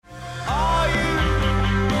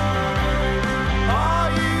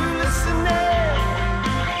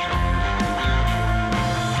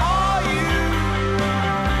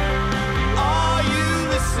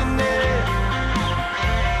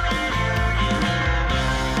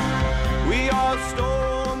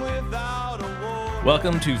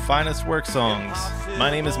Welcome to Finest Work Songs.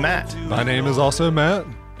 My name is Matt. My name is also Matt.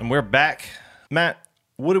 And we're back. Matt,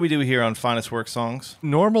 what do we do here on Finest Work Songs?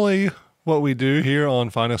 Normally, what we do here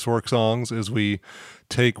on Finest Work Songs is we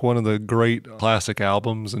take one of the great classic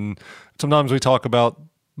albums, and sometimes we talk about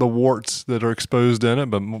the warts that are exposed in it,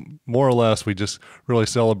 but more or less we just really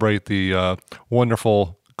celebrate the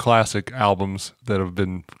wonderful classic albums that have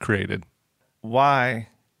been created. Why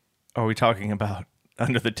are we talking about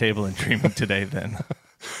Under the Table and Dreaming today then?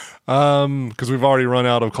 Because we've already run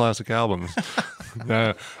out of classic albums.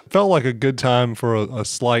 Felt like a good time for a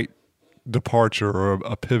slight departure or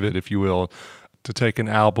a pivot, if you will, to take an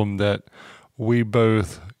album that we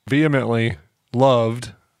both vehemently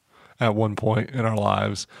loved at one point in our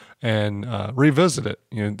lives and revisit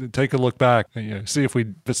it. Take a look back and see if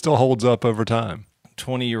it still holds up over time.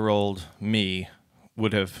 20-year-old me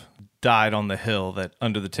would have died on the hill that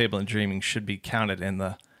Under the Table and Dreaming should be counted in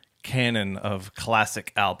the canon of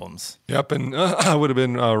classic albums. Yep, and I would have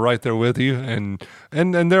been right there with you. And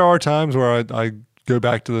there are times where I go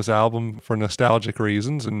back to this album for nostalgic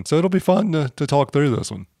reasons, and so it'll be fun to talk through this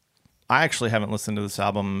one. I actually haven't listened to this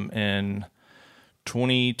album in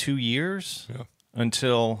 22 years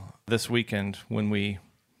until this weekend when we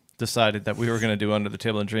decided that we were going to do Under the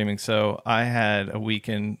Table and Dreaming. So I had a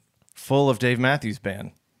weekend full of Dave Matthews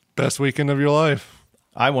Band. Best weekend of your life.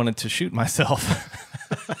 I wanted to shoot myself.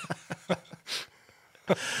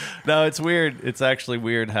 No, it's weird. It's actually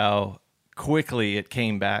weird how quickly it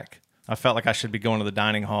came back. I felt like I should be going to the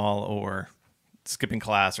dining hall or skipping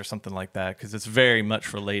class or something like that because it's very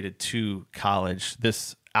much related to college,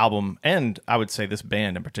 this album, and I would say this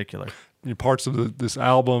band in particular. Parts of this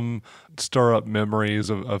album stir up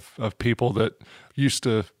memories of people that used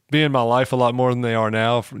to be in my life a lot more than they are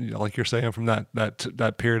now, like you're saying, from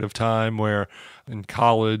that period of time where in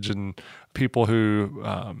college, and people who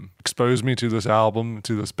exposed me to this album,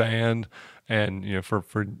 to this band, and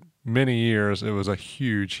for many years it was a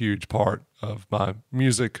huge part of my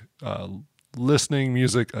music listening,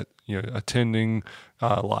 music attending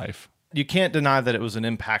life. You can't deny that it was an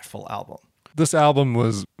impactful album. This album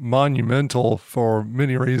was monumental for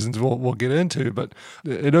many reasons we'll get into, but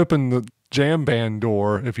it opened the jam band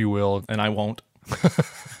door, if you will. And I won't.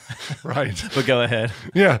 Right. But go ahead.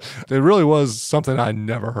 Yeah, it really was something I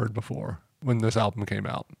never heard before when this album came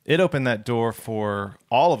out. It opened that door for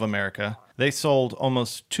all of America. They sold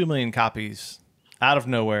almost 2 million copies out of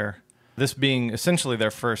nowhere. This being essentially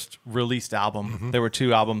their first released album. Mm-hmm. There were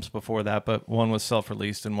 2 albums before that, but one was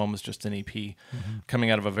self-released and one was just an EP,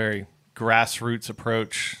 coming out of a very grassroots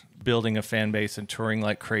approach, building a fan base and touring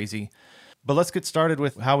like crazy. But let's get started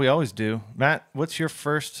with how we always do. Matt, what's your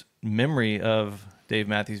first memory of Dave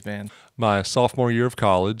Matthews Band? My sophomore year of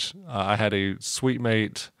college, I had a suite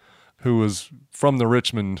mate who was from the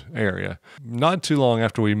Richmond area. Not too long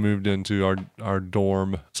after we moved into our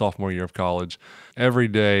dorm sophomore year of college, every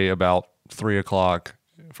day about 3 o'clock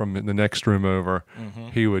from the next room over,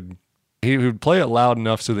 he would play it loud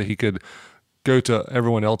enough so that he could go to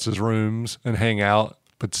everyone else's rooms and hang out,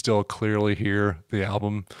 but still clearly hear the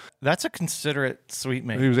album. That's a considerate suite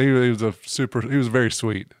mate. He was a very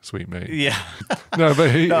sweet mate. Yeah. No,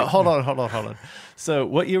 but hold on. So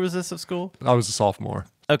what year was this at school? I was a sophomore.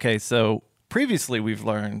 Okay, so previously we've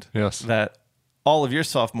learned that all of your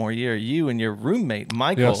sophomore year, you and your roommate,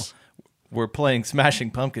 Michael, were playing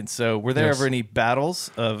Smashing Pumpkins. So were there ever any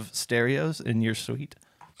battles of stereos in your suite?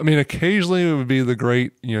 I mean, occasionally it would be the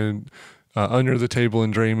great, Under the Table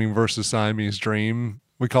and Dreaming versus Siamese Dream.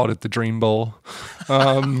 We called it the Dream Bowl.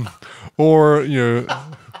 Or,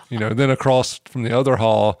 then across from the other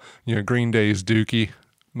hall, Green Day's Dookie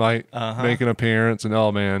might make an appearance. And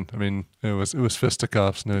oh man, I mean, it was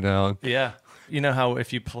fisticuffs, no doubt. Yeah. You know how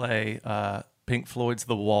if you play Pink Floyd's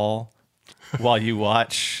The Wall while you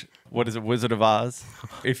watch, what is it, Wizard of Oz?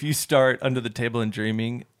 If you start Under the Table and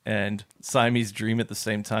Dreaming and Siamese Dream at the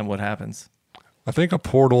same time, what happens? I think a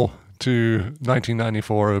portal to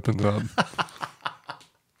 1994 opens up.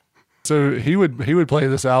 So he would play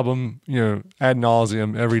this album, ad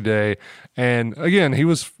nauseum every day. And again, he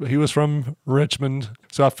was from Richmond,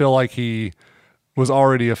 so I feel like he was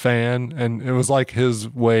already a fan, and it was like his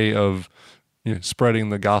way of spreading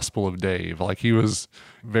the gospel of Dave. Like he was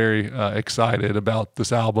very excited about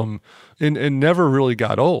this album and never really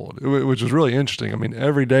got old, which was really interesting. I mean,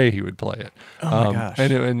 every day he would play it. Oh my gosh.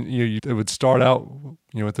 And it would start out,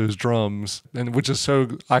 with those drums, and which is so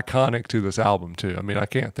iconic to this album too. I mean, I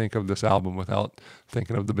can't think of this album without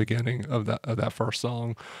thinking of the beginning of that first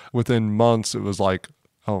song. Within months, it was like,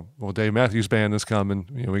 oh, well, Dave Matthews Band is coming.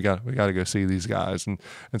 We got to go see these guys. And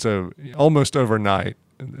so almost overnight,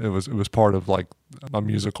 it was part of like my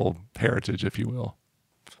musical heritage, if you will.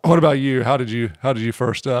 What about you? How did you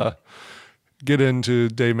first get into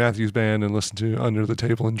Dave Matthews Band and listen to Under the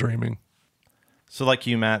Table and Dreaming? So like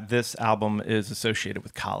you, Matt, this album is associated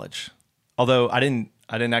with college. Although I didn't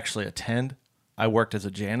actually attend. I worked as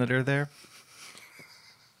a janitor there.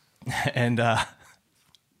 And I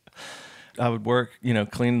would work,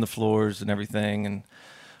 cleaning the floors and everything,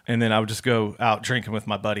 and then I would just go out drinking with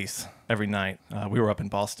my buddies every night. We were up in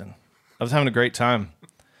Boston. I was having a great time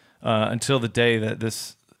until the day that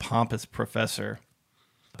this pompous professor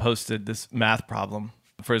posted this math problem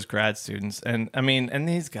for his grad students. And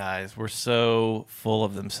these guys were so full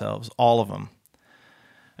of themselves, all of them.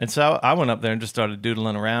 And so I went up there and just started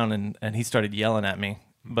doodling around, and he started yelling at me.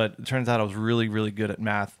 But it turns out I was really, really good at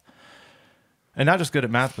math. And not just good at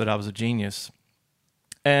math, but I was a genius.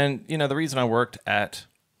 And, the reason I worked at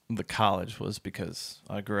the college was because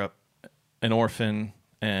I grew up an orphan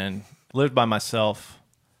and lived by myself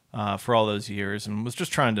for all those years and was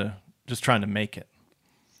just trying to make it.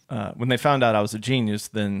 When they found out I was a genius,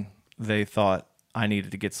 then they thought I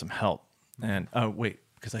needed to get some help. And,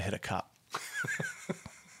 because I hit a cop.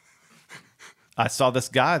 I saw this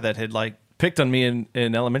guy that had picked on me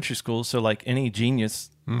in elementary school. So like any genius,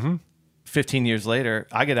 15 years later,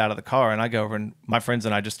 I get out of the car and I go over, and my friends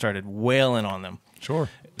and I just started wailing on them. Sure.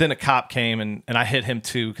 Then a cop came and I hit him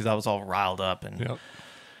too because I was all riled up and,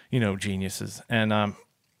 Yep. Geniuses. And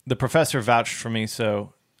the professor vouched for me,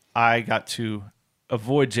 so I got to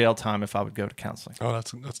avoid jail time if I would go to counseling. Oh,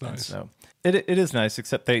 that's nice. And so it is nice,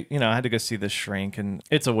 except I had to go see this shrink, and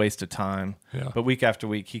it's a waste of time. Yeah. But week after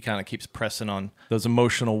week, he kind of keeps pressing on those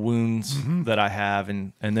emotional wounds that I have,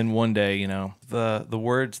 and then one day, the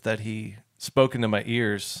words that he spoke into my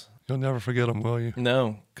ears. You'll never forget them, will you?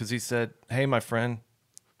 No, because he said, "Hey, my friend,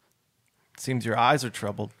 it seems your eyes are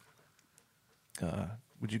troubled.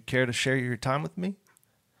 Would you care to share your time with me?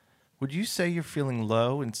 Would you say you're feeling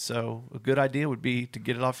low, and so a good idea would be to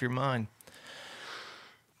get it off your mind?"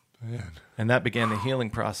 Man. And that began the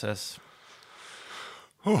healing process.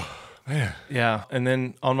 Oh, man. Yeah, and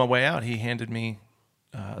then on my way out, he handed me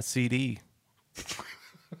a CD,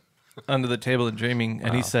 Under the Table and Dreaming,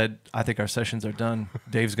 and he said, "I think our sessions are done.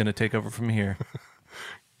 Dave's going to take over from here."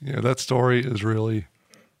 Yeah, that story is really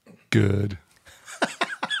good.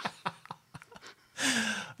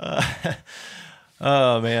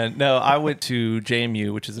 Oh, man. No, I went to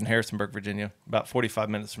JMU, which is in Harrisonburg, Virginia, about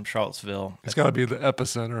 45 minutes from Charlottesville. It's got to be the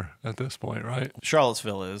epicenter at this point, right?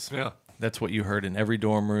 Charlottesville is. Yeah. That's what you heard in every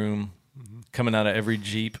dorm room, coming out of every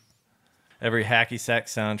Jeep. Every hacky sack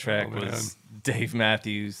soundtrack was Dave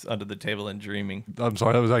Matthews, Under the Table and Dreaming. I'm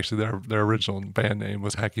sorry, that was actually their original band name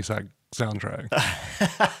was Hacky Sack Soundtrack.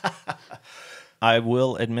 I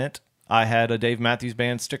will admit, I had a Dave Matthews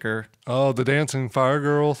Band sticker. Oh, the Dancing Fire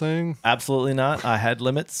Girl thing? Absolutely not. I had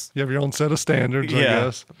limits. You have your own set of standards, I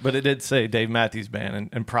guess. But it did say Dave Matthews Band,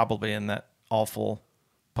 and probably in that awful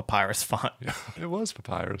papyrus font. Yeah, it was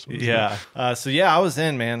papyrus. Yeah. So I was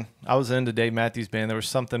in, man. I was into Dave Matthews Band. There was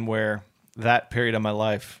something where that period of my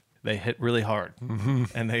life, they hit really hard,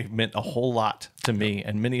 and they meant a whole lot to me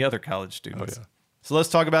and many other college students. Oh, yeah. So let's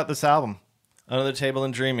talk about this album, Under the Table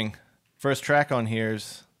and Dreaming. First track on here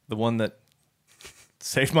is the one that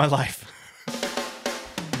saved my life.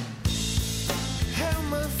 Hey,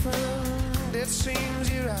 my friend, it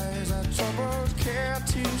seems your eyes are troubled, care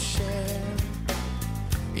to share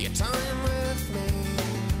your time with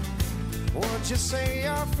me. Would you say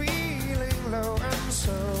you're feeling low, and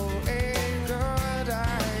so a good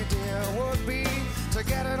idea would be to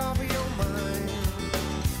get it off of your mind.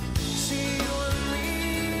 See, you and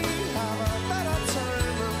me have a better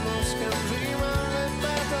time than most can dream of it,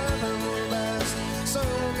 better than the best. So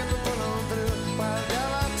get the pull on through while there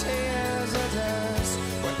are tears of dust.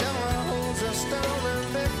 When devil holds us down,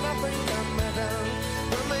 and if nothing can be done,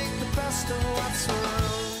 we'll make the best of what's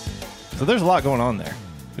wrong. So there's a lot going on there.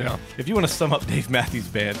 Yeah. If you want to sum up Dave Matthews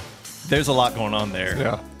Band, there's a lot going on there.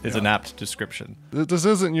 Yeah. Is an apt description. This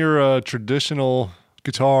isn't your traditional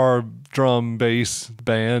guitar, drum, bass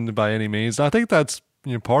band by any means. I think that's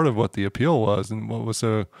part of what the appeal was and what was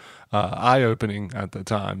so eye-opening at the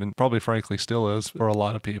time, and probably frankly still is for a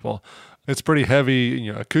lot of people. It's pretty heavy,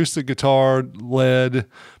 acoustic guitar led,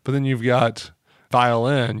 but then you've got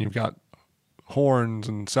violin, you've got horns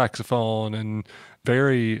and saxophone and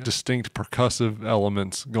very distinct percussive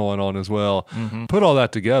elements going on as well. Put all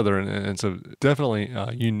that together, and it's a definitely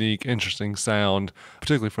unique, interesting sound,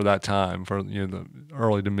 particularly for that time, for the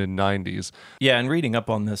early to mid 90s. Yeah, and reading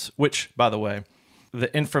up on this, which, by the way,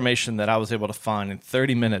 the information that I was able to find in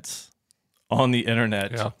 30 minutes on the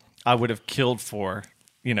internet, Yeah. I would have killed for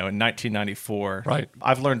in 1994. Right.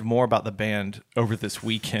 I've learned more about the band over this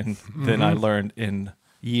weekend than I learned in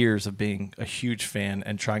years of being a huge fan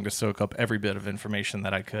and trying to soak up every bit of information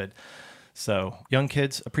that I could. So young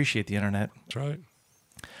kids appreciate the internet. That's right.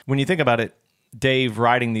 When you think about it, Dave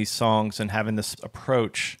writing these songs and having this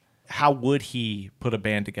approach, how would he put a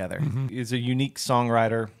band together? He's a unique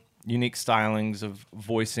songwriter, unique stylings of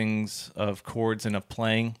voicings, of chords, and of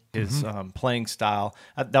playing. His playing style,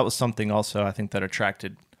 that was something also I think that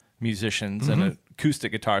attracted musicians and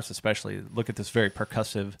acoustic guitarists especially. Look at this very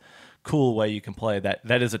percussive, cool way you can play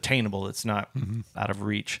that is attainable. It's not out of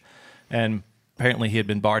reach. And apparently he had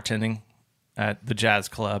been bartending at the jazz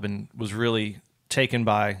club and was really taken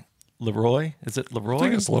by Leroy. Is it Leroy? I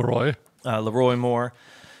think it's Leroy. Leroy Moore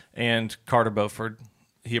and Carter Beauford.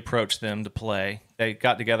 He approached them to play. They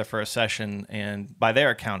got together for a session, and by their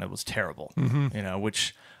account, it was terrible.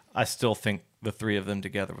 Which I still think the three of them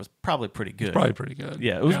together was probably pretty good. Probably pretty good.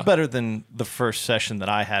 Yeah, it was better than the first session that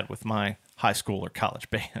I had with my high school or college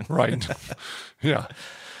band. Right. Yeah.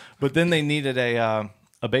 But then they needed a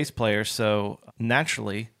bass player, so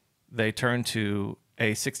naturally they turned to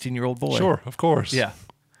a 16-year-old boy. Sure, of course. Yeah.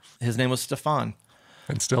 His name was Stefan.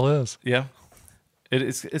 And still is. Yeah.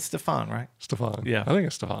 It's Stefan, right? Stefan. Yeah. I think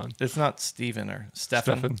it's Stefan. It's not Steven or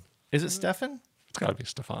Stefan. Stefan. Is it Stefan? It's got to be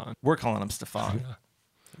Stefan. We're calling him Stefan. Yeah.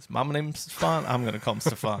 His mama named Stefan. I'm going to call him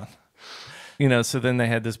Stefan. So then they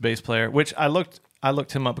had this bass player, which I looked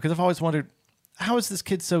him up because I've always wondered, how is this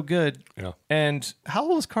kid so good? Yeah. And how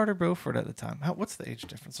old was Carter Beauford at the time? What's the age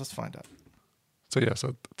difference? Let's find out.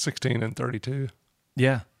 So 16 and 32.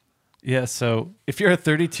 Yeah. Yeah. So if you're a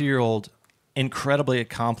 32-year-old, incredibly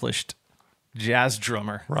accomplished jazz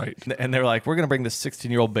drummer, Right. and they're like, we're going to bring this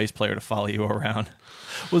 16-year-old bass player to follow you around.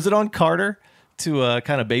 Was it on Carter to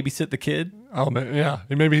kind of babysit the kid? Oh, man. Yeah.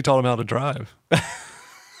 Maybe he taught him how to drive.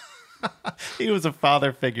 He was a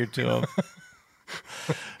father figure to him.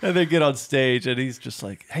 And they get on stage, and he's just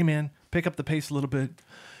like, hey, man, pick up the pace a little bit.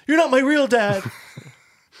 You're not my real dad.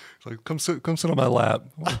 It's like, come sit on my lap.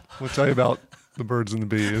 We'll tell you about the birds and the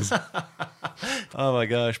bees. Oh, my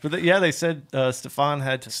gosh. But they said Stefan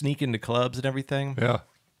had to sneak into clubs and everything. Yeah.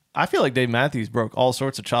 I feel like Dave Matthews broke all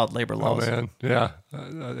sorts of child labor Oh, laws. man. Yeah.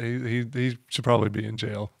 He should probably be in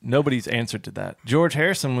jail. Nobody's answered to that. George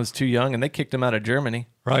Harrison was too young, and they kicked him out of Germany.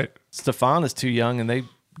 Right. Stefan is too young, and they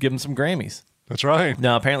give him some Grammys. That's right.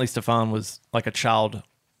 No, apparently Stefan was like a child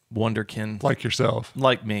wonderkin. Like yourself.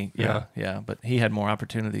 Like me. Yeah. But he had more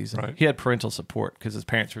opportunities. Right. He had parental support because his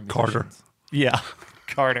parents were musicians. Carter. Yeah.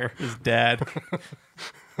 Carter, his dad.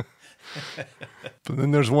 But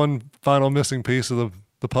then there's one final missing piece of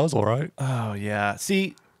the puzzle, right? Oh, yeah.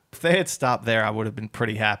 See, if they had stopped there, I would have been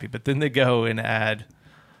pretty happy. But then they go and add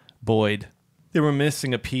Boyd. They were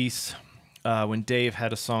missing a piece when Dave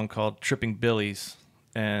had a song called Tripping Billies,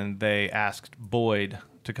 and they asked Boyd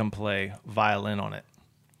to come play violin on it.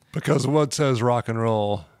 Because what says rock and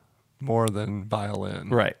roll more than violin?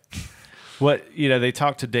 Right. They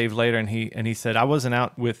talked to Dave later, and he said, I wasn't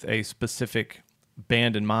out with a specific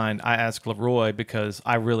band in mind. I asked Leroy because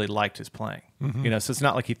I really liked his playing. So it's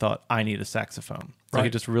not like he thought, I need a saxophone. So he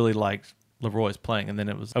Right. just really liked Leroy's playing, and then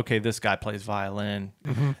it was, okay, this guy plays violin.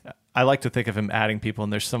 I like to think of him adding people,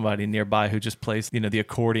 and there's somebody nearby who just plays, the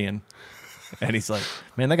accordion. And he's like,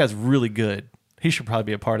 man, that guy's really good. He should probably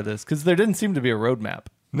be a part of this, because there didn't seem to be a roadmap.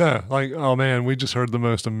 No, like, oh man, we just heard the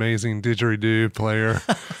most amazing didgeridoo player,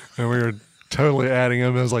 and we were totally adding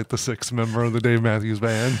him as like the sixth member of the Dave Matthews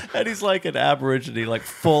Band. And he's like an Aborigine, like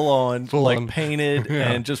full on, painted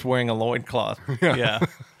Yeah. and just wearing a loincloth. Yeah.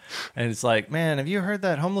 And it's like, man, have you heard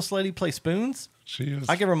that homeless lady play spoons? She is.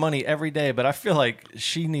 I give her money every day, but I feel like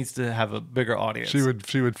she needs to have a bigger audience. She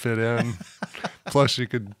would fit in. Plus, she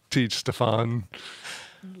could teach Stefan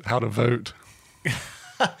how to vote.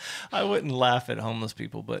 I wouldn't laugh at homeless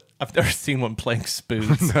people, but I've never seen one playing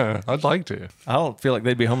spoons. No, I'd like to. I don't feel like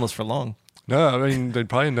they'd be homeless for long. No, I mean they'd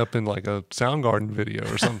probably end up in like a Soundgarden video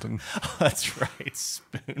or something. That's right,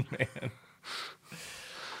 Spoon Man.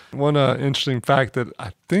 One interesting fact that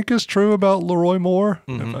I think is true about Leroy Moore.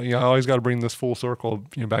 I always got to bring this full circle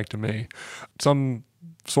back to me. Some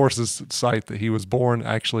sources cite that he was born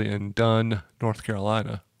actually in Dunn, North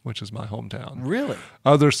Carolina, which is my hometown. Really?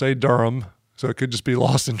 Others say Durham, so it could just be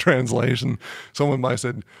lost in translation. Someone might have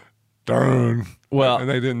said Durham, and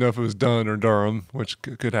they didn't know if it was Dunn or Durham, which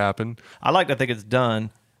could happen. I like to think it's Dunn,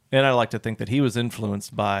 and I like to think that he was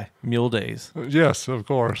influenced by Mule Days. Yes, of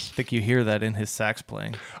course. I think you hear that in his sax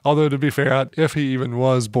playing. Although, to be fair, if he even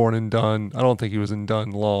was born in Dunn, I don't think he was in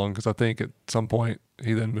Dunn long, because I think at some point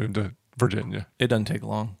he then moved to Virginia. It doesn't take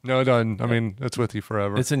long. No, it doesn't. I mean, it's with you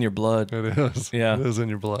forever. It's in your blood. It is. Yeah. It is in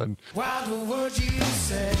your blood. What would you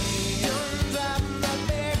say? Don't drop the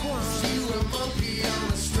big one. You a monkey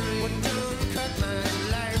on a string. Well, don't cut my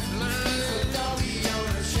lifeline. Doggy on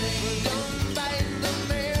a chain. Don't bite the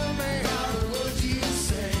mailman. What would you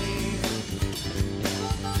say?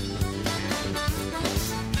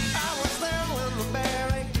 I was there when the bear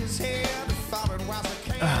ate his head. Thought it was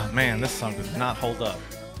a cat. Oh, man, this song does not hold up.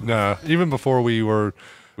 No, even before we were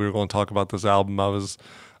going to talk about this album, I was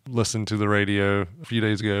listening to the radio a few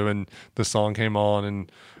days ago, and the song came on,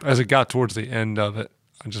 and as it got towards the end of it,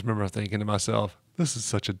 I just remember thinking to myself, this is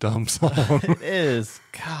such a dumb song. It is.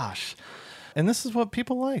 Gosh. And this is what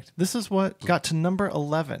people liked. This is what got to number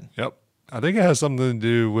 11. Yep. I think it has something to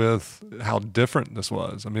do with how different this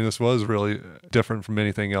was. I mean, this was really different from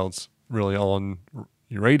anything else really on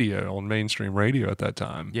radio, on mainstream radio at that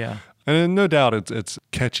time. Yeah. And no doubt it's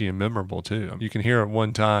catchy and memorable too. You can hear it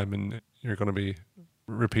one time and you're going to be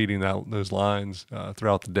repeating those lines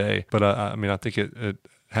throughout the day. But I mean, I think it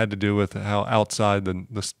had to do with how outside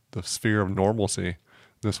the sphere of normalcy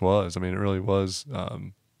this was. I mean, it really was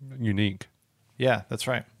unique. Yeah, that's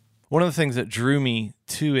right. One of the things that drew me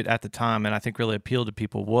to it at the time, and I think really appealed to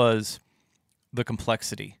people, was the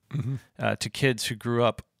complexity. To kids who grew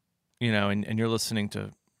up, and you're listening to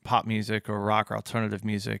pop music or rock or alternative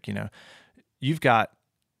music, you've got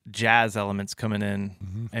jazz elements coming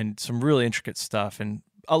in and some really intricate stuff. And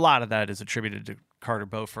a lot of that is attributed to Carter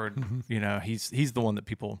Beauford. He's the one that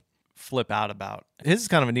people flip out about. His is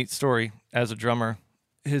kind of a neat story as a drummer.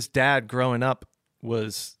 His dad growing up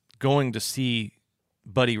was going to see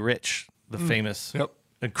Buddy Rich, the famous,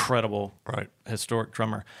 incredible, historic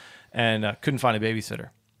drummer, and couldn't find a babysitter.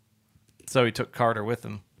 So he took Carter with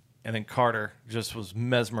him. And then Carter just was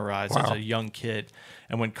mesmerized as a young kid.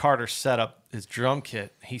 And when Carter set up his drum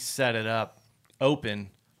kit, he set it up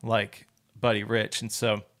open like Buddy Rich. And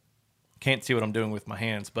so, can't see what I'm doing with my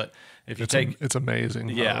hands, but if you It's amazing.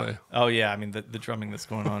 By the way. Oh, yeah. I mean, the drumming that's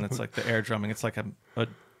going on, it's like the air drumming. It's like a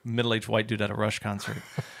middle-aged white dude at a Rush concert.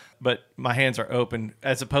 But my hands are open,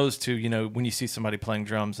 as opposed to, when you see somebody playing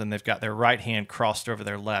drums and they've got their right hand crossed over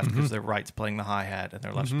their left because their right's playing the hi-hat and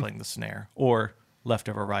their left's playing the snare. Or left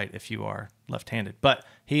over right if you are left-handed. But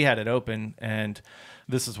he had it open, and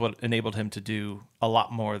this is what enabled him to do a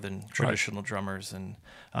lot more than traditional drummers and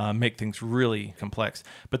make things really complex.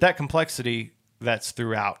 But that complexity that's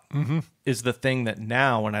throughout is the thing that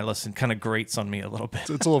now, when I listen, kind of grates on me a little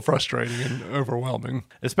bit. It's a little frustrating and overwhelming.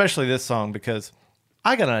 Especially this song, because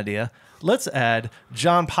I got an idea. Let's add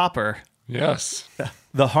John Popper, Yes.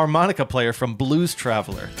 the harmonica player from Blues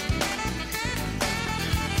Traveler.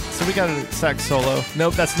 So we got a sax solo.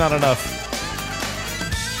 Nope, that's not enough.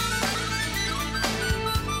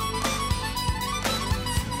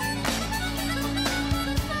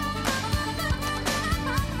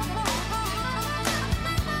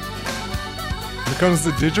 Here comes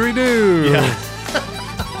the didgeridoo. Yeah.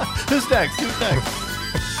 Who's next?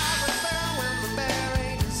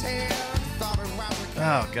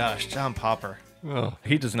 Oh, gosh, John Popper. Oh,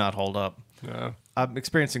 He does not hold up. yeah. I'm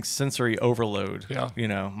experiencing sensory overload.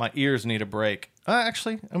 Yeah. My ears need a break.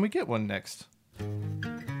 Actually, and we get one next.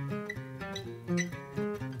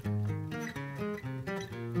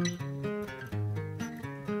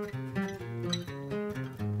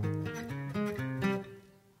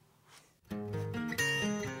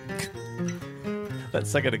 That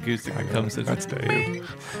second acoustic that comes in. That's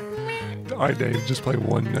Dave. All right, Dave, just play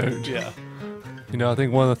one note. Yeah. I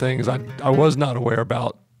think one of the things I was not aware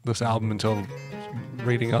about this album until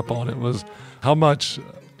reading up on it was how much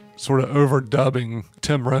sort of overdubbing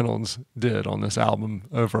Tim Reynolds did on this album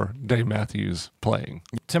over Dave Matthews playing.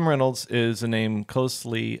 Tim Reynolds is a name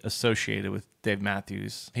closely associated with Dave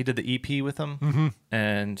Matthews. He did the EP with him,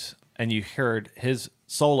 and you heard his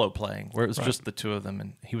solo playing where it was just the two of them,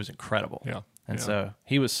 and he was incredible. Yeah. And so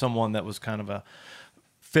he was someone that was kind of a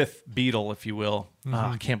fifth Beatle, if you will.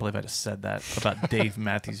 I can't believe I just said that about Dave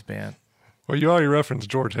Matthews Band. Well, you already referenced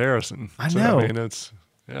George Harrison. I know. I mean, it's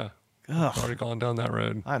already gone down that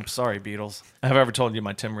road. I'm sorry, Beatles. Have I ever told you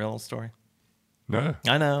my Tim Reynolds story? No.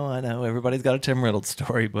 I know. Everybody's got a Tim Reynolds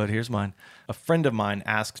story, but here's mine. A friend of mine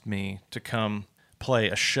asked me to come play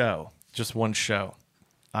a show, just one show.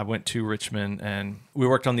 I went to Richmond, and we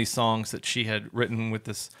worked on these songs that she had written with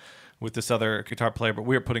this other guitar player, but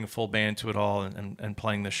we were putting a full band to it all and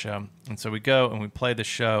playing the show. And so we go and we play the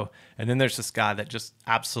show, and then there's this guy that just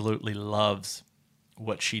absolutely loves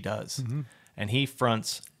what she does. And he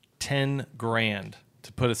fronts $10,000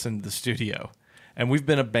 to put us into the studio. And we've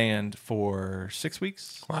been a band for 6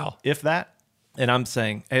 weeks. Wow. If that. And I'm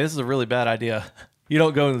saying, hey, this is a really bad idea. You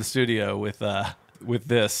don't go into the studio with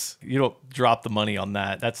this. You don't drop the money on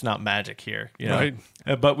that. That's not magic here, you know? Right.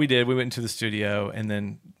 But we did. We went into the studio and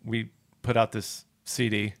then we put out this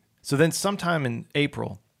CD. So then sometime in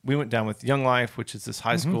April, we went down with Young Life, which is this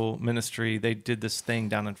high school ministry. They did this thing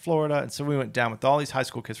down in Florida. And so we went down with all these high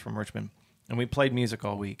school kids from Richmond and we played music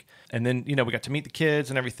all week. And then, you know, we got to meet the kids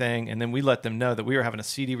and everything. And then we let them know that we were having a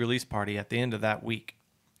CD release party at the end of that week.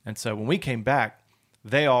 And so when we came back,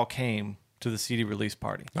 they all came to the CD release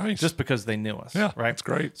party. Nice. Just because they knew us. Yeah, right? that's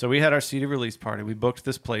great. So we had our CD release party. We booked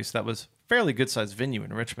this place that was fairly good sized venue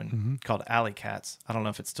in Richmond called Alley Cats. I don't know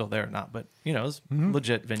if it's still there or not, but you know, it was a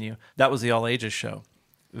legit venue. That was the all ages show.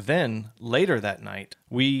 Then later that night,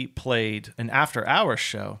 we played an after hours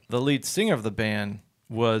show. The lead singer of the band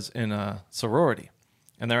was in a sorority,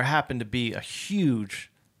 and there happened to be a huge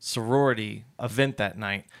sorority event that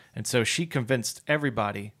night. And so she convinced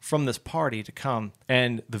everybody from this party to come,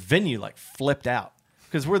 and the venue like flipped out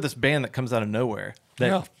because we're this band that comes out of nowhere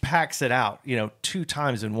that packs it out, you know, 2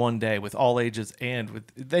 times in one day with all ages, and with,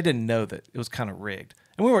 they didn't know that it was kind of rigged.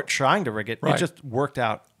 And we weren't trying to rig it. Right. It just worked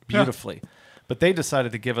out beautifully. But they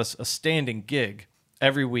decided to give us a standing gig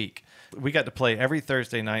every week. We got to play every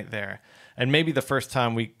Thursday night there. And maybe the first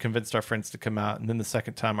time we convinced our friends to come out, and then the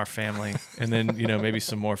second time our family, and then, you know, maybe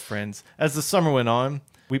some more friends. As the summer went on,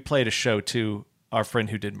 we played a show to our friend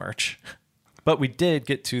who did merch. But we did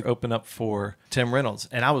get to open up for Tim Reynolds,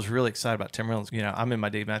 and I was really excited about Tim Reynolds. You know, I'm in my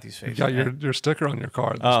Dave Matthews phase. You got your sticker on your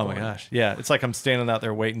car. Oh my gosh, yeah! It's like I'm standing out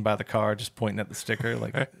there waiting by the car, just pointing at the sticker,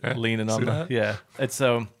 like leaning on the yeah. And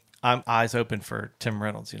so I'm eyes open for Tim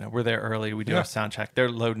Reynolds. You know, we're there early. We do our sound check.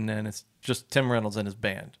 They're loading in. It's just Tim Reynolds and his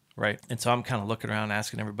band, right? And so I'm kind of looking around,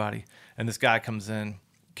 asking everybody, and this guy comes in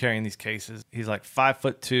carrying these cases. He's like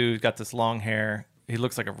 5'2". He's got this long hair. He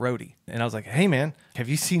looks like a roadie. And I was like, hey, man, have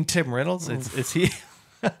you seen Tim Reynolds? Is he?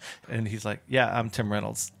 And he's like, yeah, I'm Tim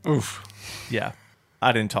Reynolds. Oof. Yeah.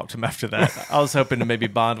 I didn't talk to him after that. I was hoping to maybe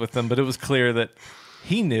bond with him, but it was clear that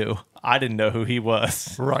he knew. I didn't know who he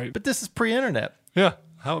was. Right. But this is pre-internet. Yeah.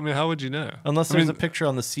 How would you know? Unless there's a picture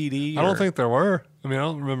on the CD. I don't think there were. I mean, I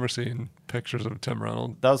don't remember seeing pictures of Tim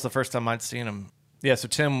Reynolds. That was the first time I'd seen him. Yeah, so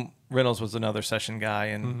Tim Reynolds was another session guy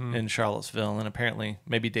in Charlottesville, and apparently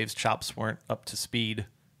maybe Dave's chops weren't up to speed,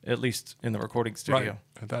 at least in the recording studio.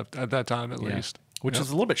 Right. At that time, at least. Which is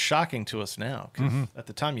a little bit shocking to us now, because at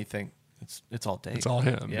the time you think it's all Dave. It's all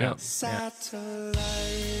him, yeah. Satellite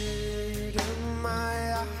in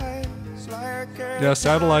my eyes like Yeah,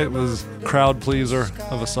 Satellite was crowd pleaser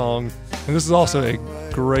of a song. And this is also a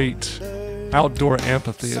great outdoor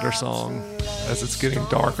amphitheater song as it's getting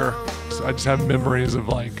darker. So I just have memories of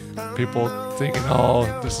like people thinking, oh,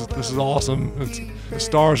 this is awesome. The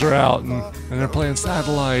stars are out and they're playing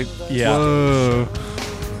Satellite. Yeah. Whoa.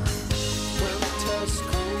 winter's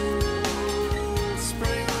cold,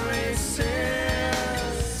 spring races,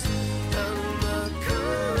 and the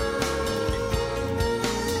cold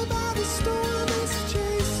by the storm is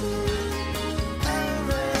chasing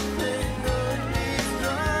everything underneath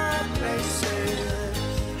the places.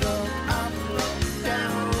 Look up, look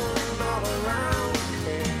down, all around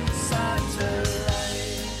me,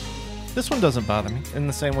 satellite. This one doesn't bother me in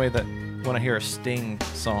the same way that when I hear a Sting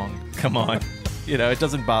song come on, you know, it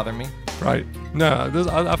doesn't bother me. Right. No,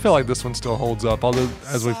 I feel like this one still holds up. Although,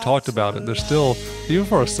 as we've talked about it, there's still, even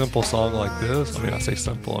for a simple song like this, I mean, I say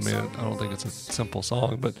simple, I mean, I don't think it's a simple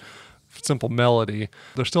song, but simple melody,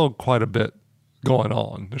 there's still quite a bit going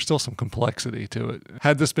on. There's still some complexity to it.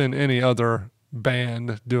 Had this been any other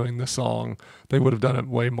band doing this song, they would have done it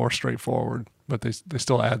way more straightforward, but they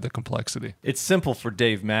still add the complexity. It's simple for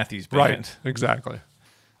Dave Matthews Band. Right. Exactly.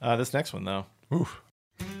 This next one, though. Oof.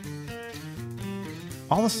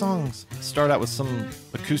 All the songs start out with some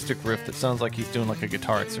acoustic riff that sounds like he's doing like a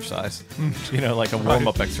guitar exercise, you know, like a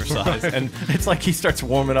warm-up exercise. And it's like he starts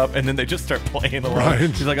warming up and then they just start playing along. Right.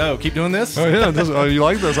 He's like, oh, keep doing this? Oh, yeah. You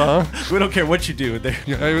like this, huh? We don't care what you do. They're-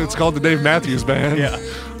 Yeah, it's called the Dave Matthews Band. Yeah.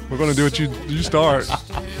 We're going to do what you start.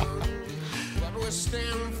 But we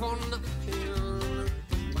stand for nothing.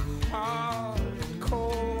 Hard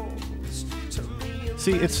calls to me.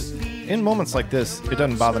 See, it's in moments like this, it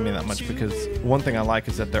doesn't bother me that much because one thing I like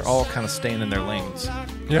is that they're all kind of staying in their lanes.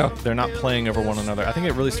 Yeah. They're not playing over one another. I think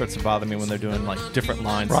it really starts to bother me when they're doing like different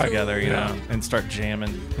lines Right. together, you Yeah. know, and start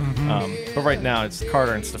jamming. But right now, it's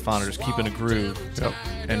Carter and Stefan are just keeping a groove, Yep.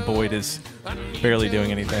 and Boyd is barely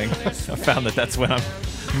doing anything. I found that that's when I'm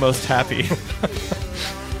most happy.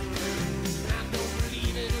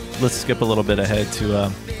 Let's skip a little bit ahead to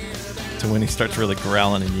when he starts really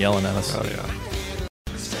growling and yelling at us. Oh, yeah.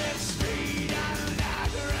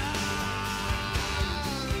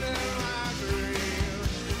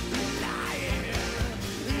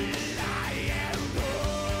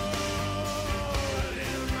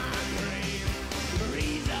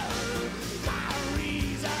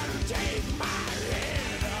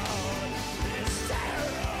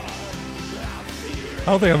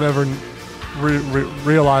 don't think I've ever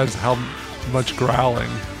realized how much growling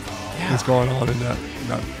is going on in that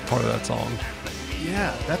part of that song.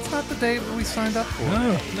 Yeah, that's not the Dave that we signed up for.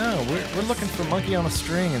 No, we're looking for Monkey on a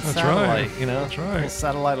String and That's Satellite. right. You know, That's right. Little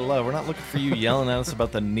Satellite of Love. We're not looking for you yelling at us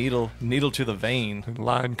about the needle to the vein.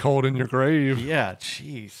 Lying cold in your grave. Yeah,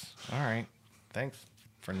 jeez. All right, thanks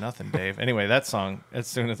for nothing, Dave. Anyway, that song. As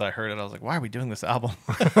soon as I heard it, I was like, "Why are we doing this album?"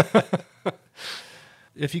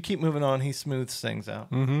 If you keep moving on, he smooths things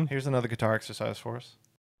out. Mm-hmm. Here's another guitar exercise for us.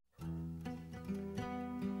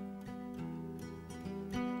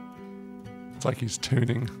 It's like he's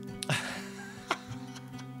tuning.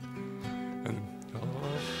 And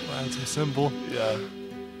add some cymbal. Yeah.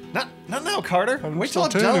 Not now, Carter. I'm Wait till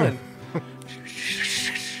I'm still tuning. done.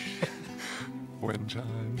 Wind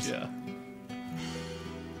chimes. Yeah.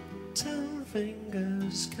 10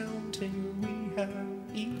 fingers counting, we have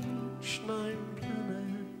each 9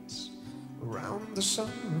 planets around the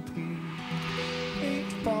sun repeat.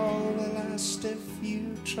 8 ball will last if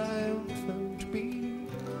you triumphant be.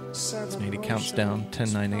 And he counts down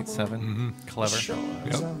 10, 9, 8, 7. Clever.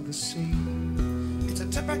 Yep. Of the sea. It's a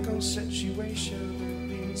typical situation in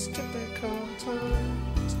these typical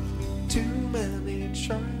times. Too many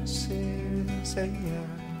choices. Yeah.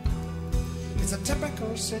 It's a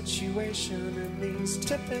typical situation in these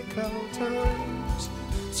typical times.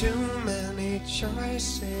 Too many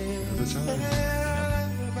choices.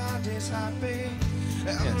 Everybody's happy.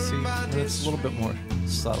 Yeah, see, it's a little bit more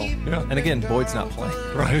subtle. Yeah. And again, Boyd's not playing.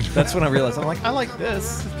 Right. That's when I realized I'm like, I like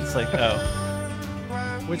this. It's like, oh,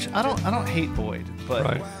 which I don't hate Boyd, but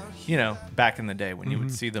Right. you know, back in the day when you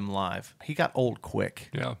would see them live, he got old quick.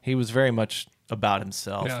 Yeah. He was very much about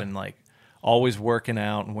himself Yeah. and like always working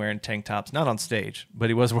out and wearing tank tops, not on stage, but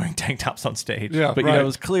he was wearing tank tops on stage. Yeah, but you know, right. it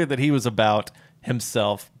was clear that he was about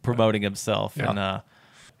himself, promoting himself, Yeah. and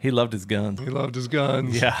he loved his guns. He loved his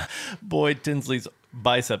guns. Yeah, Boyd Tinsley's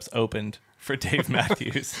biceps opened for Dave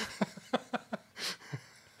Matthews.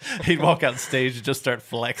 He'd walk out stage and just start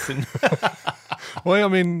flexing. Well, I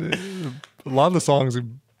mean, a lot of the songs he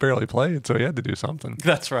barely played, so he had to do something.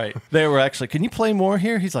 That's right. They were actually, can you play more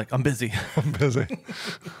here? He's like, I'm busy. I'm busy.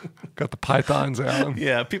 Got the pythons out.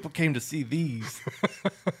 Yeah, people came to see these.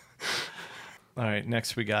 All right,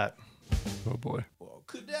 next we got Oh boy. What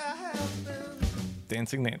could I have been?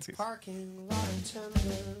 Dancing Nancy's. Parking lot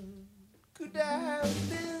attendant. Could I have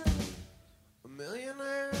been a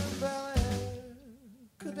millionaire ballet?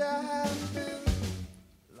 Could I have been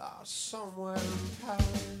lost somewhere in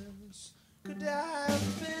Paris? Could I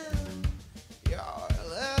have been your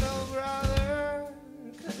little brother?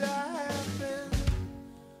 Could I have been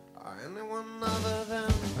or anyone other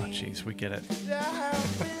than Oh, me? jeez, we get it. Could I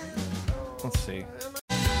have been? Let's see.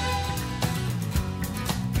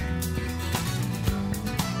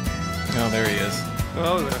 Oh, there he is.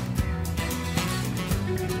 Oh, there.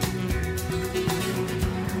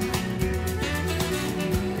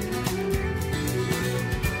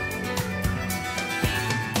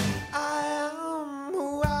 I am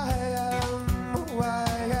who I am, who I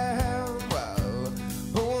am. Well,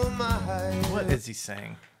 who am I? What is he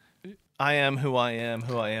saying? I am who I am,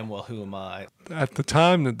 who I am, well, who am I? At the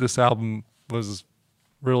time that this album was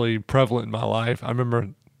really prevalent in my life, I remember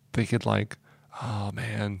thinking like, oh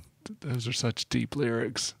man, those are such deep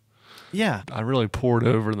lyrics. Yeah, I really poured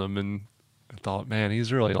over them and thought, man,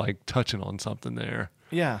 he's really like touching on something there.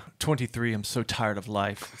 yeah. 23, I'm so tired of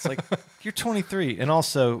life. It's like, you're 23. And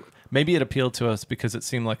also, maybe it appealed to us because it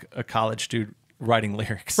seemed like a college dude writing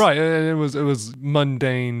lyrics. Right. And it was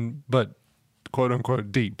mundane, but quote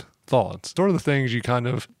unquote deep thoughts. Sort of the things you kind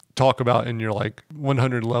of talk about in your like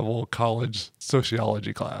 100 level college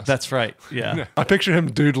sociology class. That's right. Yeah. I picture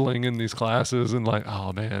him doodling in these classes and like,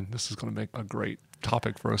 oh man, this is going to make a great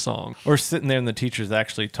topic for a song. Or sitting there and the teacher's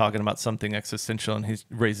actually talking about something existential and he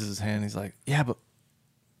raises his hand. He's like, yeah, but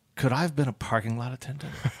could I have been a parking lot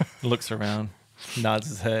attendant? Looks around, nods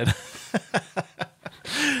his head.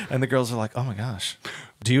 And the girls are like, oh my gosh,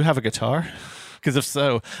 do you have a guitar? Because if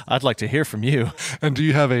so, I'd like to hear from you. And do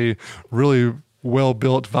you have a really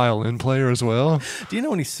well-built violin player as well? Do you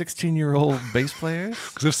know any 16-year-old bass players?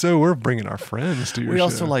 Because if so, we're bringing our friends to your We show.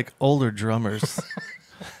 also like older drummers.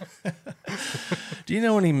 Do you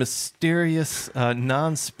know any mysterious,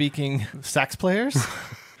 non-speaking sax players?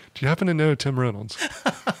 Do you happen to know Tim Reynolds?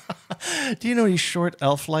 Do you know any short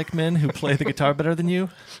elf-like men who play the guitar better than you?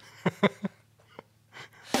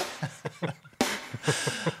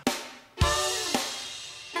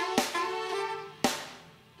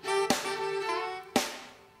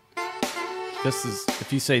 This is,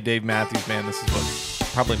 if you say Dave Matthews Band, this is what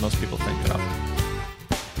probably most people think of.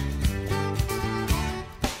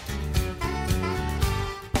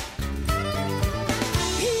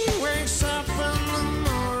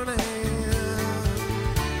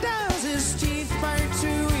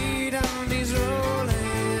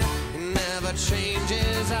 never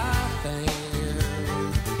changes a thing.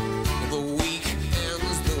 The week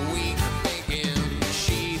ends, the week begins.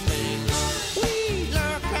 She thinks we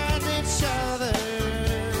look at each other,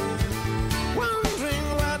 wondering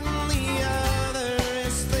what the other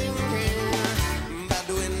is thinking, but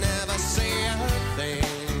we never say a thing.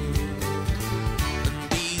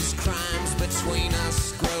 And these crimes between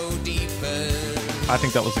us grow deeper. I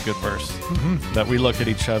think that was a good verse. That we look at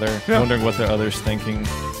each other, wondering what the other's thinking,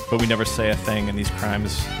 but we never say a thing, and these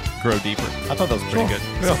crimes grow deeper. I thought that was pretty good.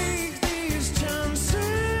 Yeah. Take these chances,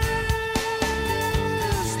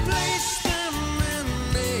 place them in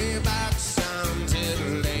the box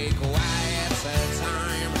until they quiet the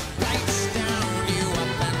time. Lights down, you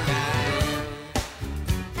up and down.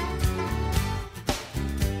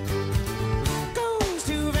 Goes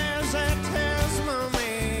to visitors,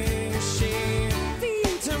 mommy. She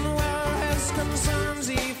feeds him well, his concerns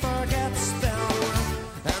he forgets them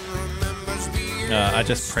and remembers being. I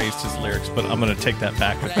just praised his lyrics, but I'm going to take that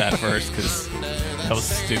back with that verse because that was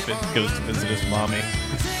stupid. Goes to visit his mommy.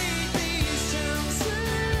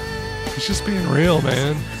 He's just being real,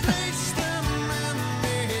 man. Place them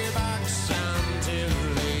in the box until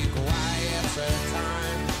they quiet the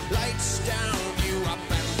time. Lights down, you up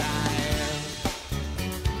and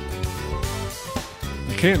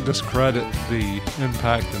down. You can't discredit the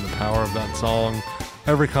impact and the power of that song.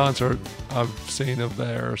 Every concert I've seen of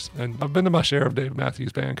theirs, and I've been to my share of Dave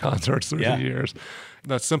Matthews Band concerts through Yeah. the years.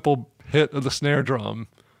 That simple hit of the snare drum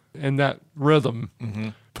and that rhythm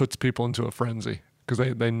puts people into a frenzy because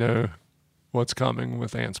they know what's coming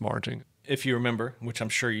with ants marching. If you remember, which I'm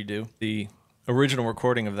sure you do, the original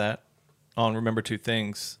recording of that on Remember Two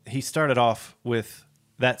Things, he started off with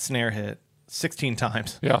that snare hit 16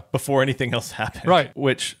 times Yeah. before anything else happened. Right.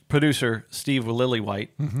 Which producer Steve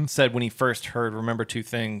Lillywhite said when he first heard Remember Two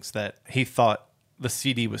Things that he thought the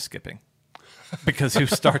CD was skipping because who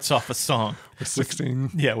starts off a song With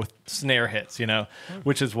 16. with snare hits,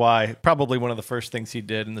 which is why probably one of the first things he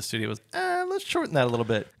did in the studio was, let's shorten that a little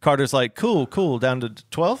bit. Carter's like, cool, down to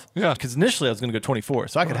 12? Yeah. Because initially I was going to go 24,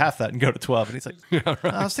 so I could half that and go to 12. And he's like,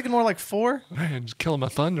 I was thinking more like 4. Man, just killing my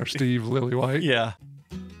thunder, Steve Lillywhite. Yeah.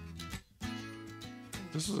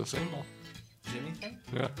 This was a single. Jimmy thing?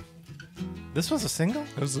 Yeah. This was a single?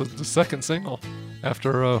 It was the second single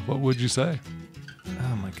after What Would You Say?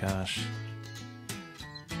 Oh my gosh.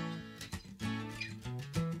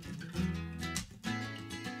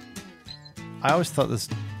 I always thought this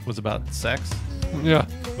was about sex, Yeah.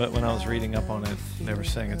 but when I was reading up on it, they were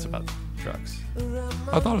saying it's about drugs.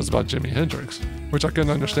 I thought it was about Jimi Hendrix, which I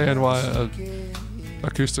couldn't understand why a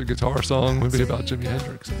acoustic guitar song would be about Jimi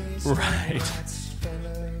Hendrix. Right.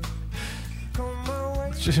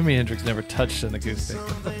 Jimi Hendrix never touched an acoustic.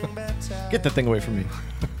 Get that thing away from me.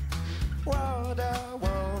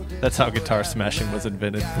 That's how guitar smashing was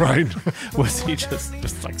invented. Right. Was he just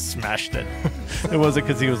like smashed it? It wasn't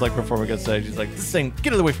because he was like performing on stage. He's like, this thing,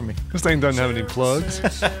 get it away from me. This thing doesn't have any plugs.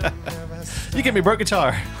 You get me a broke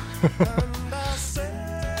guitar.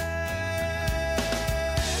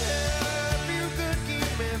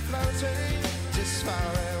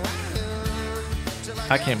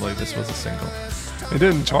 I can't believe this was a single. It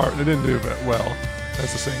didn't chart. It didn't do that well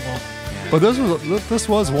as a single. But this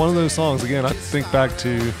was one of those songs. Again, I think back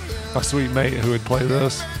to my sweet mate who would play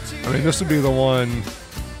this. I mean, this would be the one.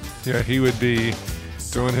 Yeah, he would be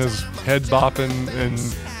doing his head bopping and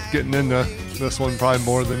getting into this one probably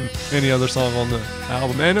more than any other song on the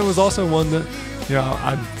album. And it was also one that,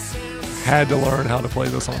 I had to learn how to play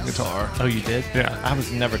this on guitar. Oh, you did? Yeah. I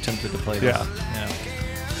was never tempted to play this. Yeah.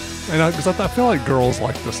 And because I feel like girls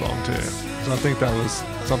like this song too. So I think that was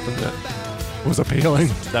something that was appealing.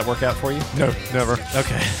 Did that work out for you? No, never.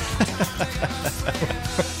 Okay.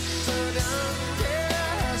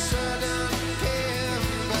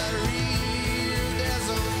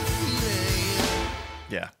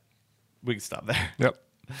 Yeah. We can stop there. Yep.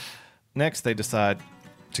 Next, they decide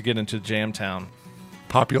to get into Jam Town.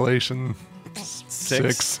 Population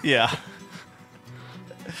 6. Yeah.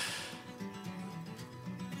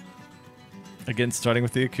 Again, starting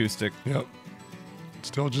with the acoustic. Yep.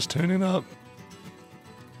 Still just tuning up.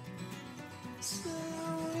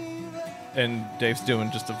 And Dave's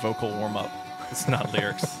doing just a vocal warm-up. It's not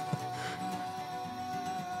lyrics.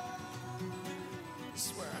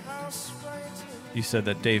 You said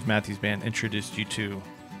that Dave Matthews Band introduced you to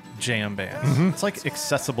jam bands. It's like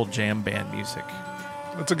accessible jam band music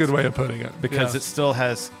That's a good way of putting it. because Yeah. it still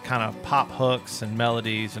has kind of pop hooks and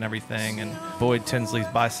melodies and everything and Boyd Tinsley's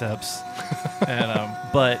biceps.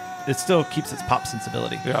 But it still keeps its pop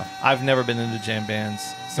sensibility. Yeah. I've never been into jam bands,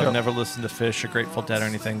 so Yep. I've never listened to Fish or Grateful Dead or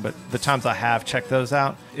anything, but the times I have checked those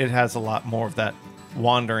out, it has a lot more of that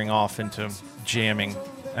wandering off into jamming.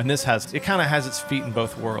 And this it kind of has its feet in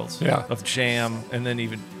both worlds. Yeah. Of jam, and then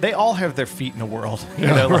even, they all have their feet in a world.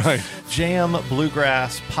 Yeah, like right. Jam,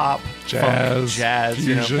 bluegrass, pop, Jazz, funk, jazz,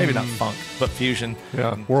 fusion. maybe not funk, but fusion.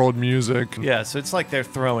 Yeah, world music. Yeah, so it's like they're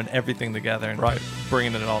throwing everything together and Right.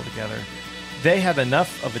 bringing it all together. They have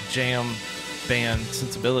enough of a jam band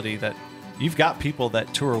sensibility that you've got people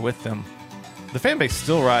that tour with them. The fan base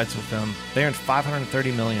still rides with them. They earned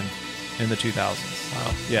 $530 million in the 2000s.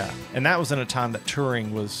 Wow. Yeah, and that was in a time that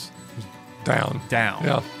touring was Down. down.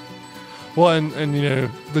 Yeah. Well, and you know,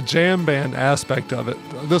 the jam band aspect of it,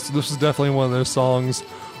 this is definitely one of those songs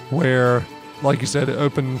where, like you said, it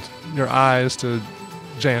opened your eyes to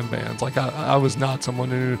jam bands. Like I was not someone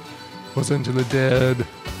who was into the Dead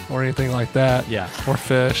or anything like that. Yeah. Or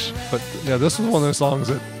Fish. But yeah, this was one of those songs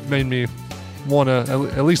that made me want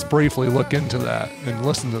to at least briefly look into that and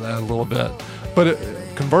listen to that a little bit. But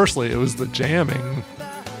conversely, it was the jamming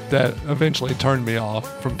that eventually turned me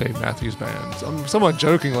off from Dave Matthews Band. Somewhat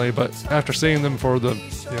jokingly, but after seeing them for the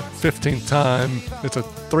 15th time, it's a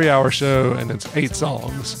 3-hour show and it's 8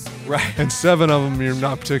 songs. Right. And 7 of them you're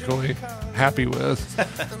not particularly happy with.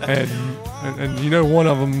 and you know one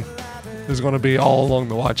of them is going to be All Along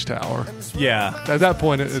the Watchtower. Yeah. At that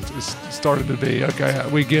point, it started to be, okay,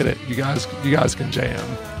 we get it. You guys can jam.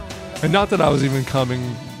 And not that I was even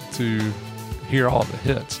coming to hear all the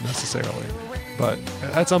hits necessarily, but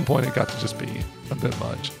at some point it got to just be a bit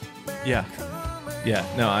much. Yeah. Yeah.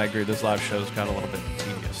 No, I agree. Those live shows got a little bit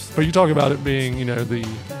tedious. But you talk about it being, the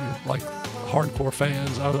like hardcore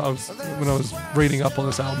fans. I was when I was reading up on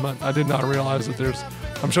this album, I did not realize that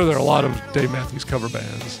I'm sure there are a lot of Dave Matthews cover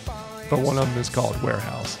bands, but one of them is called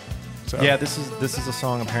Warehouse. So, Yeah, this is a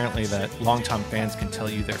song apparently that longtime fans can tell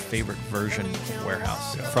you their favorite version of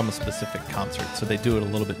Warehouse from a specific concert. So they do it a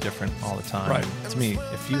little bit different all the time. Right. To me,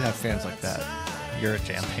 if you have fans like that, you're a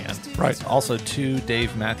jam fan. Right. Also, 2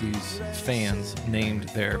 Dave Matthews fans named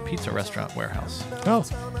their pizza restaurant Warehouse. Oh,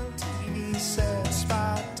 He said,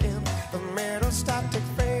 spot in the middle, static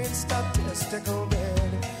fade, statistical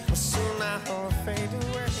bed. Soon I'll fade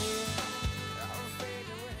away.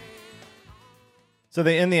 So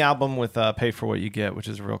they end the album with "Pay for What You Get," which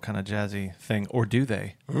is a real kind of jazzy thing. Or do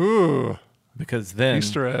they? ooh, Because then,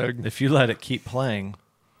 Easter egg. if you let it keep playing,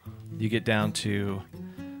 you get down to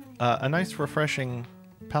a nice, refreshing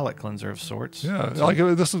palate cleanser of sorts. Yeah, like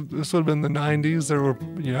this would have been the '90s. There were,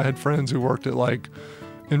 I had friends who worked at like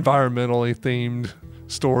environmentally themed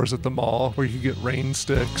stores at the mall where you could get rain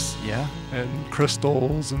sticks Yeah. and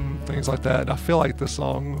crystals and things like that. I feel like this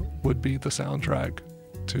song would be the soundtrack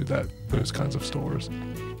to those kinds of stores.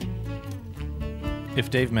 If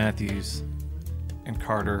Dave Matthews and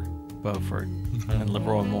Carter Beauford and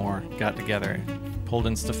LeRoy Moore got together, pulled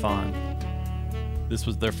in Stefan, this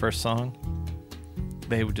was their first song,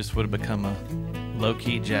 they would have become a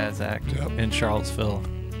low-key jazz act Yep. in Charlottesville.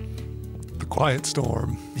 The Quiet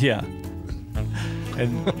Storm. Yeah.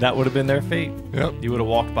 And that would have been their fate. Yep. You would have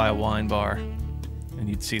walked by a wine bar and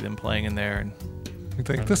you'd see them playing in there, and You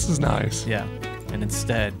think this is nice. yeah. And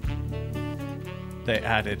instead, they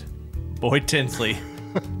added Boyd Tinsley,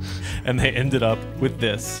 and they ended up with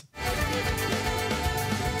this.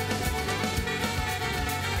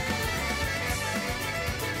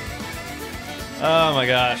 Oh my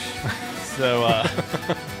gosh. So,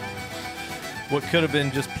 what could have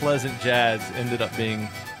been just pleasant jazz ended up being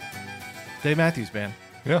Dave Matthews Band.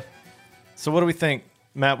 Yeah. So, what do we think?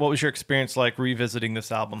 Matt, what was your experience like revisiting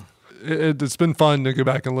this album? It's been fun to go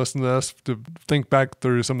back and listen to this, to think back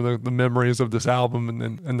through some of the memories of this album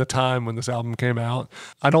and the time when this album came out.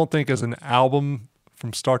 I don't think as an album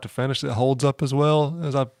from start to finish it holds up as well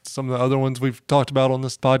as some of the other ones we've talked about on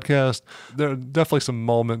this podcast. There are definitely some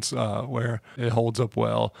moments where it holds up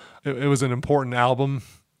well. It was an important album.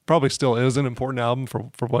 Probably still is an important album for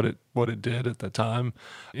what it did at the time.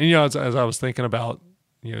 And as I was thinking about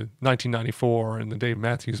 1994 and the Dave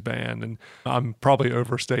Matthews Band, and I'm probably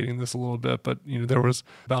overstating this a little bit, but there was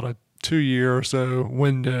about a 2-year or so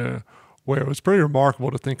window where it was pretty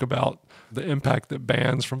remarkable to think about the impact that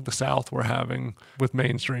bands from the South were having with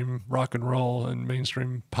mainstream rock and roll and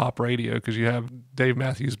mainstream pop radio, because you have Dave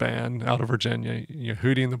Matthews Band out of Virginia,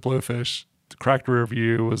 Hootie and the Blowfish. The Cracked Rear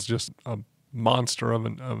View was just a monster of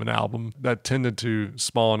an album that tended to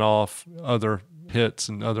spawn off other hits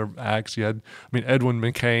and other acts. You had, I mean, Edwin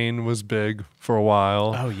McCain was big for a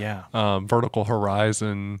while. Oh, yeah. Vertical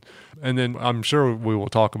Horizon. And then I'm sure we will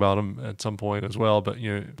talk about them at some point as well. But,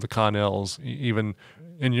 you know, the Connells, even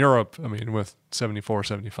in Europe, I mean, with 74,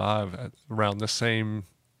 75, around the same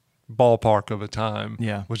ballpark of a time,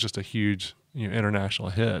 was just a huge, you know, international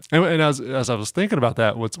hit. And as I was thinking about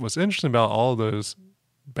that, what's interesting about all those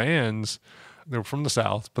bands, they were from the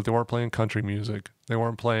South, but they weren't playing country music. They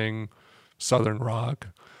weren't playing Southern rock,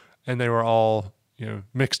 and they were all, you know,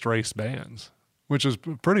 mixed race bands, which is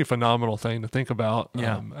a pretty phenomenal thing to think about.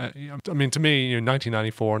 Yeah. I mean, to me, you know,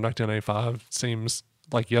 1994, 1995 seems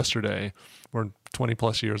like yesterday. We're 20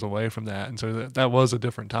 plus years away from that. And so that was a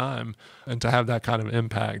different time. And to have that kind of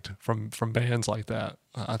impact from bands like that,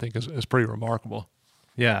 I think is pretty remarkable.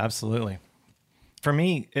 Yeah, absolutely. For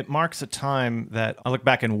me, it marks a time that I look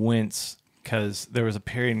back and wince, because there was a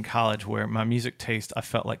period in college where my music taste, I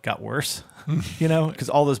felt like, got worse, you know, because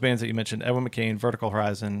all those bands that you mentioned, Edwin McCain, Vertical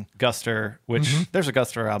Horizon, Guster, which there's a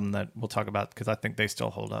Guster album that we'll talk about because I think they still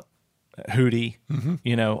hold up. Hootie,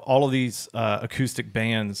 you know, all of these acoustic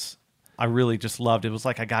bands I really just loved. It was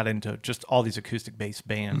like I got into just all these acoustic based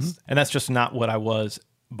bands. And that's just not what I was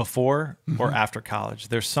before or after college.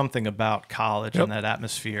 There's something about college and that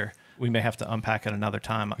atmosphere. We may have to unpack it another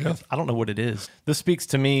time. I don't know what it is. This speaks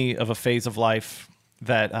to me of a phase of life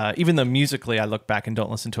that even though musically I look back and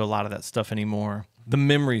don't listen to a lot of that stuff anymore, the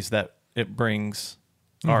memories that it brings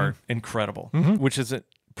are incredible, which is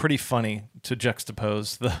pretty funny to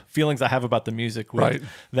juxtapose the feelings I have about the music with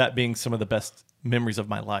that being some of the best memories of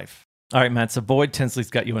my life. All right, Matt, so Boyd Tinsley's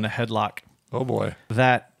got you in a headlock. Oh, boy.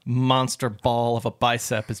 That monster ball of a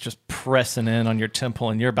bicep is just pressing in on your temple,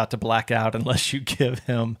 and you're about to black out unless you give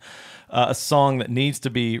him a song that needs to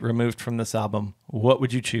be removed from this album. What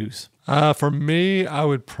would you choose? For me, I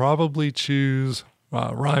would probably choose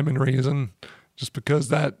Rhyme and Reason, just because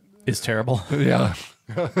that is terrible. Yeah,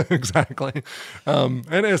 exactly. And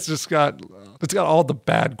it's got all the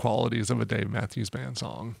bad qualities of a Dave Matthews Band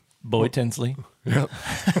song. Boyd Tinsley. Yep.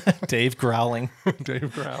 Dave growling.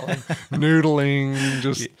 Noodling,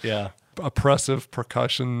 just oppressive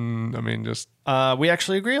percussion. I mean, just... we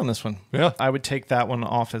actually agree on this one. Yeah. I would take that one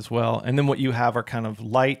off as well. And then what you have are kind of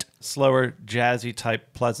light, slower, jazzy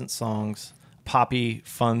type, pleasant songs, poppy,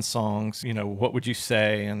 fun songs. You know, What Would You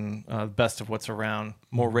Say? And Best of What's Around,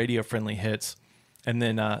 more radio-friendly hits. And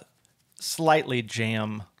then slightly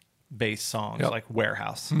jam-based songs like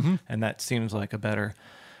Warehouse. And that seems like a better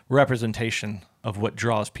representation of what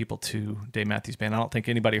draws people to Dave Matthews Band. I don't think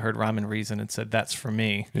anybody heard Rhyme and Reason and said, that's for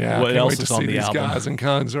me. Yeah, what else is on the these album? Guys in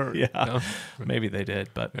concert. Yeah, you know? Maybe they did,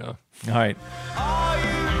 but yeah. All right. Are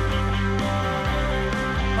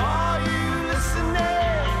you listening?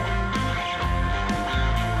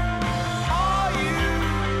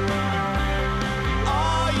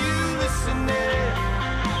 Are you listening?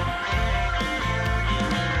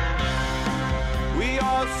 We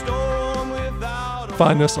are storm without.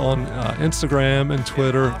 Find us on Instagram and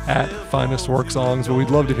Twitter at FinestWorkSongs. But we'd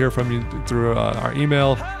love to hear from you through our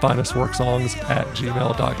email,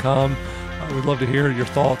 finestworksongs@gmail.com. We'd love to hear your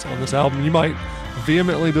thoughts on this album. You might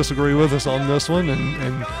vehemently disagree with us on this one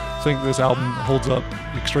and think this album holds up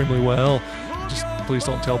extremely well. Just please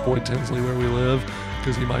don't tell Boyd Tinsley where we live,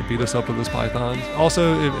 because he might beat us up with his pythons.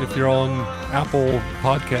 Also, if you're on Apple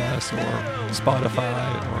Podcasts or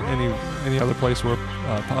Spotify or any other place where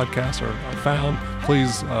podcasts are found,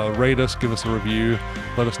 please rate us, give us a review,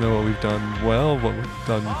 let us know what we've done well, what we've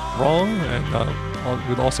done wrong, and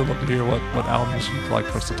we'd also love to hear what albums you'd like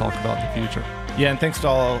for us to talk about in the future. Yeah, and thanks to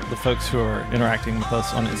all the folks who are interacting with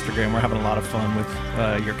us on Instagram. We're having a lot of fun with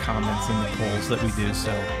your comments and the polls that we do,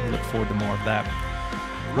 so we look forward to more of that.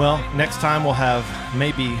 Well, next time we'll have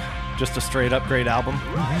maybe just a straight up great album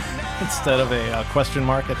instead of a question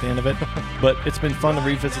mark at the end of it. But it's been fun to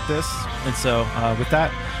revisit this. And so with that,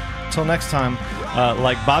 until next time,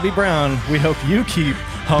 like Bobby Brown, we hope you keep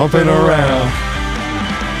humping around.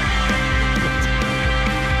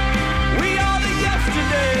 We are the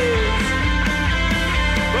yesterdays,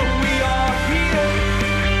 but we are here,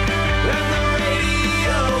 and the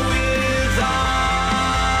radio is on.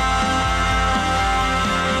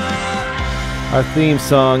 Our theme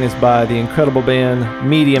song is by the incredible band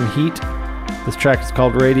Medium Heat. This track is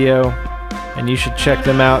called Radio, and you should check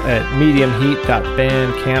them out at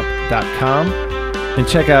mediumheat.bandcamp.com. And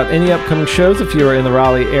check out any upcoming shows if you are in the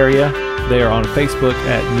Raleigh area. They are on Facebook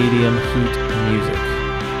at Medium Heat Music.